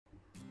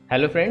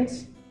Hello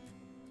friends,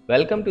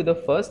 welcome to the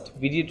first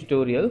video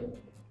tutorial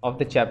of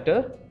the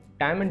chapter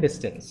Time and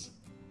Distance.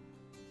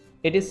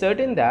 It is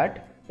certain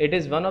that it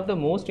is one of the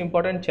most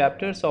important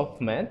chapters of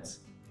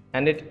maths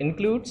and it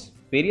includes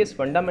various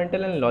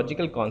fundamental and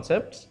logical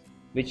concepts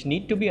which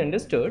need to be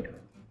understood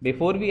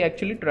before we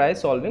actually try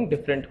solving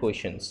different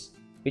questions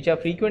which are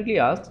frequently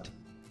asked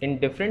in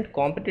different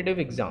competitive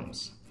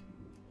exams.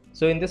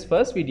 So in this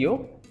first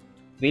video,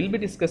 we'll be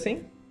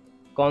discussing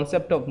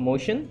concept of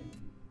motion,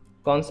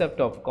 concept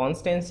of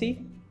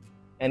constancy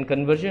and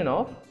conversion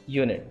of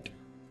unit.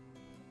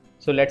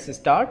 So let's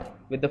start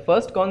with the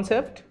first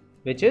concept,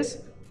 which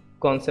is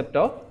concept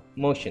of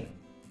motion.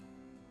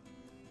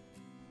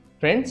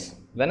 Friends,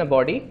 when a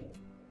body,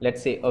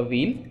 let's say a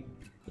wheel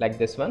like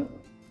this one,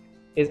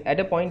 is at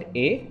a point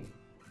A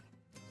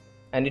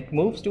and it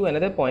moves to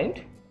another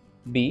point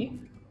B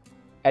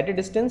at a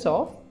distance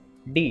of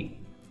D,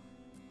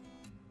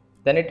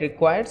 then it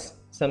requires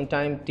some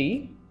time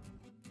t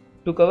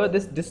to cover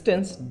this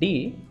distance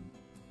d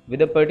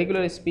with a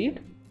particular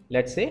speed,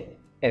 let's say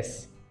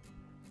s.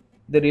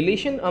 The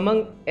relation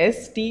among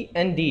s, t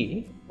and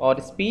d, or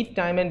speed,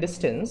 time and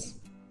distance,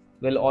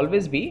 will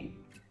always be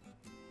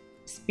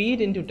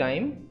speed into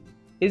time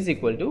is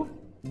equal to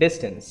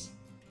distance,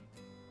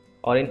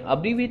 or in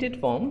abbreviated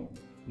form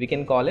we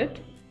can call it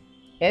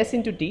s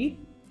into t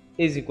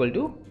is equal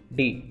to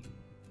d.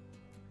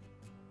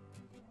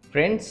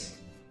 Friends,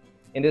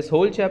 in this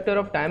whole chapter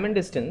of time and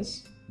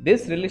distance,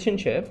 this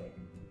relationship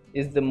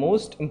is the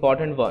most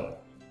important one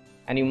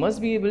and you must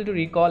be able to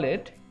recall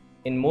it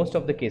in most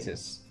of the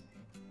cases.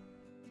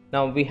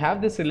 Now we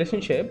have this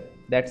relationship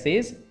that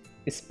says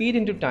speed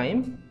into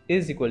time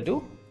is equal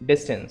to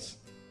distance.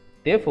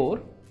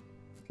 Therefore,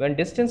 when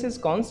distance is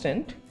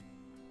constant,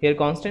 here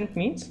constant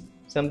means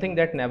something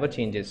that never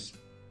changes.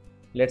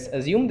 Let's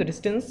assume the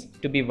distance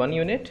to be 1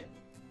 unit.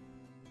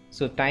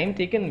 So time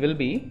taken will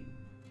be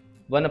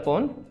 1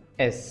 upon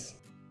s.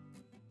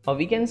 Or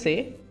we can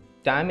say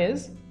time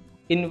is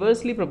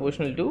inversely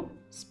proportional to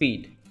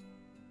speed,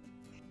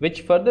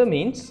 which further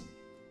means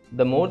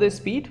the more the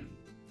speed,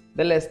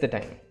 the less the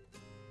time,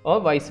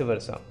 or vice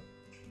versa.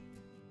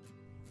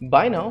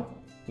 By now,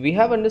 we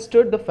have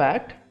understood the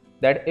fact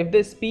that if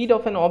the speed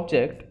of an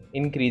object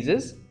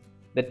increases,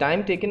 the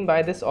time taken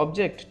by this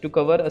object to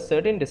cover a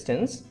certain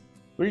distance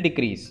will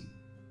decrease,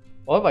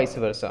 or vice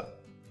versa.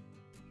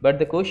 But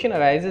the question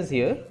arises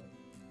here,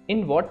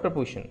 in what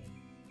proportion?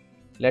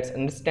 Let's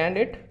understand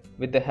it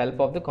with the help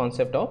of the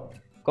concept of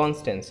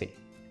constancy.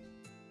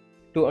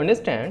 To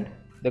understand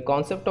the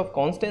concept of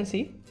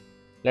constancy,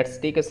 let's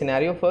take a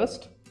scenario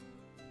first.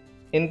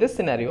 In this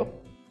scenario,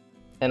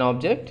 an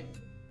object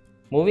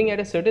moving at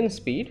a certain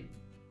speed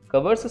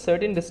covers a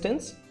certain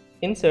distance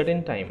in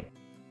certain time.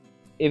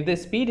 If the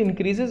speed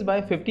increases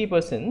by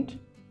 50%,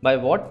 by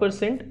what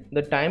percent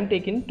the time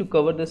taken to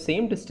cover the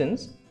same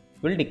distance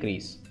will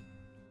decrease?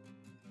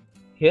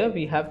 Here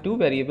we have two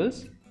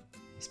variables,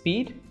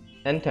 speed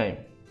and time.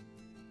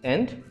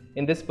 And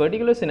in this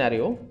particular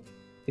scenario,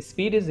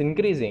 speed is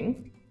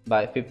increasing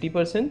by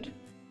 50%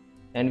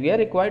 and we are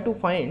required to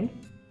find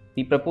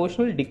the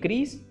proportional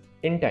decrease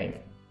in time.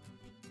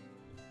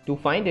 To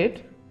find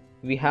it,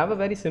 we have a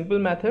very simple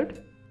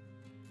method.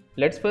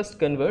 Let's first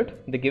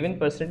convert the given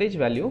percentage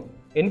value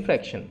in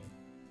fraction.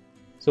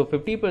 So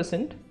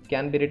 50%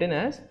 can be written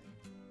as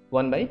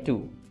 1 by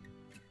 2.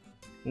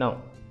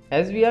 Now,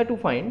 as we are to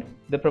find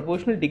the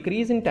proportional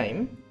decrease in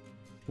time,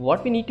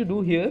 what we need to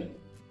do here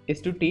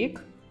is to take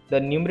the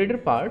numerator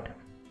part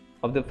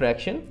of the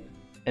fraction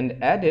and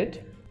add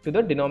it to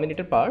the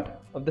denominator part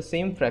of the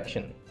same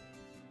fraction.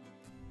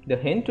 The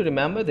hint to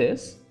remember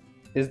this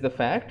is the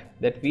fact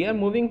that we are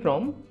moving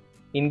from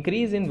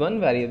increase in one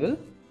variable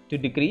to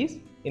decrease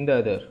in the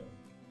other.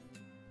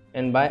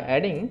 And by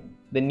adding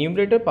the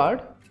numerator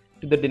part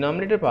to the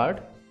denominator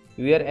part,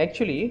 we are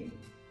actually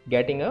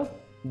getting a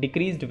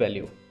decreased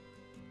value.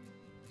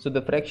 So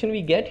the fraction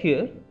we get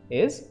here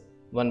is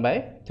 1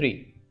 by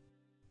 3,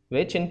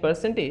 which in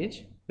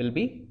percentage will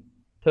be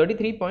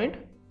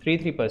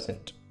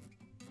 33.33%.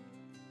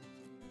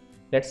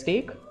 Let's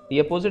take the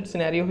opposite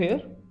scenario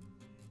here.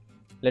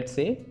 Let's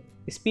say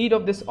the speed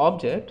of this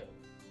object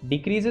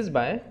decreases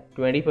by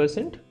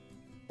 20%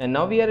 and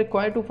now we are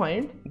required to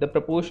find the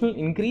proportional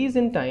increase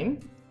in time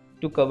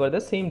to cover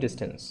the same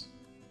distance.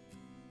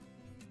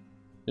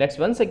 Let's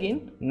once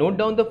again note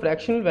down the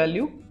fractional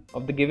value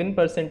of the given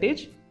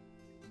percentage,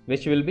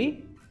 which will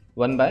be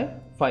 1 by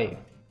 5.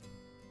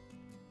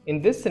 In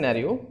this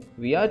scenario,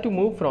 we are to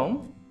move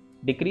from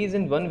decrease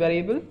in one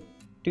variable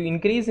to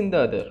increase in the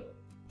other.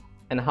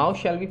 And how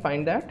shall we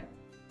find that?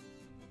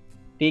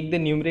 Take the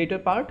numerator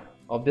part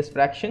of this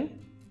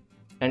fraction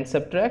and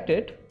subtract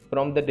it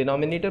from the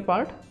denominator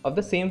part of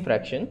the same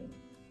fraction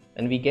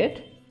and we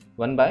get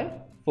 1 by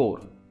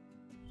 4,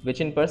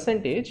 which in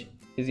percentage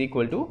is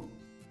equal to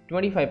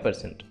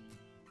 25%.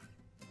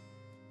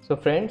 So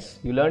friends,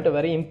 you learnt a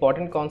very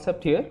important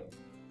concept here.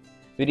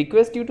 We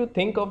request you to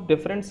think of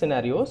different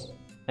scenarios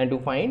and to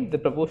find the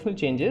proportional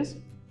changes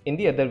in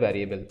the other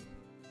variable.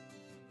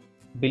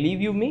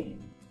 Believe you me,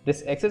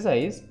 this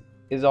exercise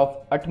is of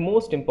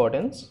utmost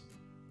importance,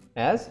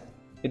 as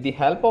with the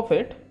help of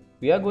it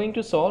we are going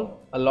to solve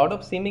a lot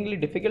of seemingly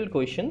difficult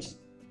questions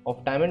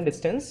of time and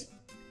distance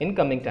in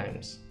coming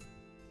times.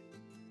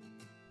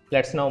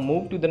 Let's now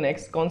move to the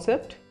next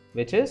concept,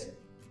 which is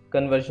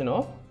conversion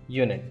of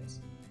units.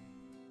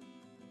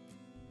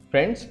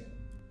 Friends,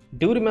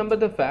 do remember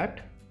the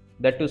fact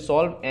that to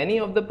solve any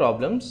of the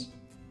problems,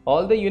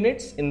 all the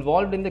units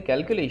involved in the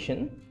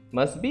calculation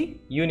must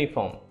be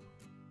uniform.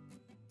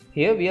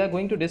 Here we are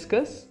going to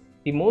discuss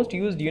the most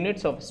used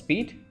units of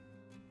speed,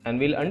 and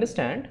we'll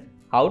understand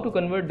how to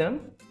convert them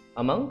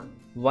among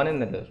one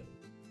another.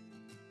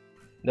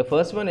 The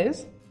first one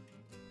is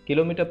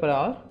kilometer per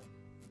hour,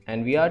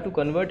 and we are to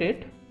convert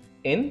it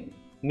in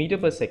meter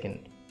per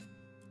second.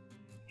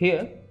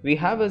 Here we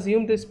have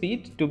assumed the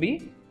speed to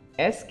be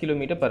s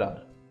kilometer per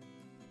hour,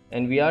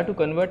 and we are to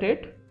convert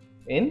it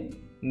in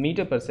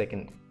meter per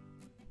second.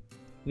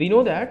 We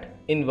know that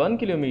in 1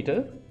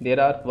 kilometer there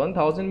are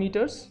 1000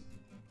 meters,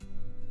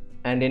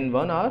 and in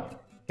 1 hour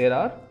there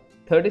are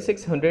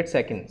 3600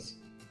 seconds.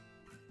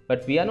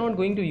 But we are not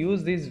going to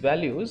use these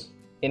values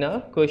in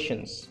our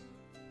questions.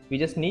 We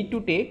just need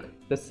to take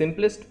the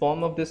simplest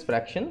form of this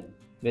fraction,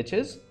 which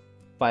is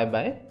 5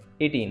 by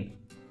 18,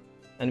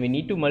 and we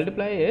need to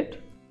multiply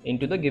it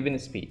into the given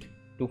speed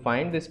to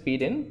find the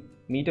speed in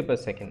meter per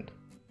second.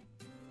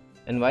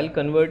 And while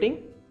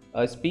converting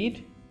a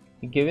speed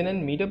given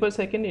in meter per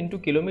second into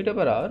kilometer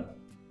per hour,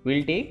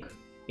 we'll take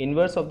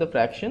inverse of the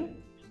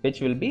fraction,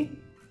 which will be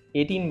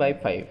 18 by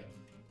 5,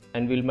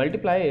 and we'll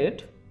multiply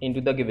it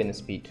into the given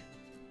speed.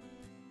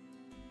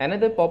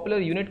 Another popular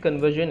unit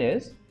conversion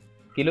is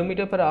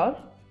kilometer per hour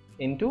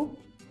into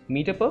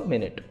meter per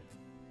minute,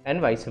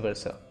 and vice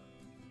versa.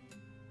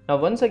 Now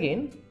once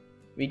again,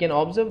 we can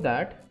observe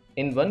that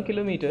in 1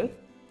 kilometer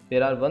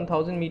there are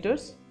 1000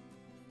 meters,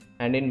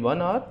 and in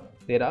 1 hour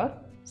there are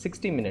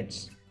 60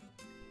 minutes.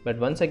 But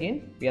once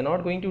again, we are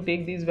not going to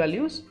take these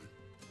values,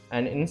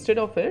 and instead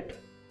of it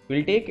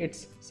we'll take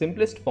its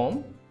simplest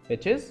form,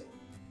 which is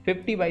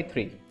 50 by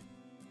 3,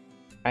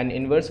 and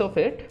inverse of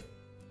it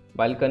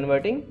while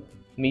converting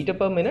meter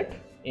per minute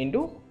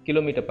into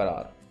kilometer per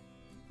hour.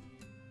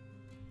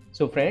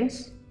 So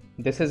friends,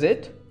 this is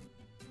it.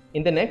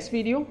 In the next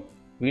video,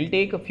 we'll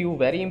take a few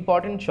very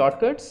important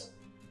shortcuts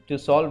to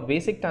solve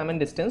basic time and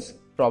distance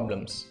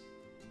problems.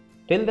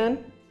 Till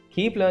then,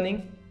 keep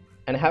learning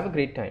and have a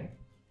great time.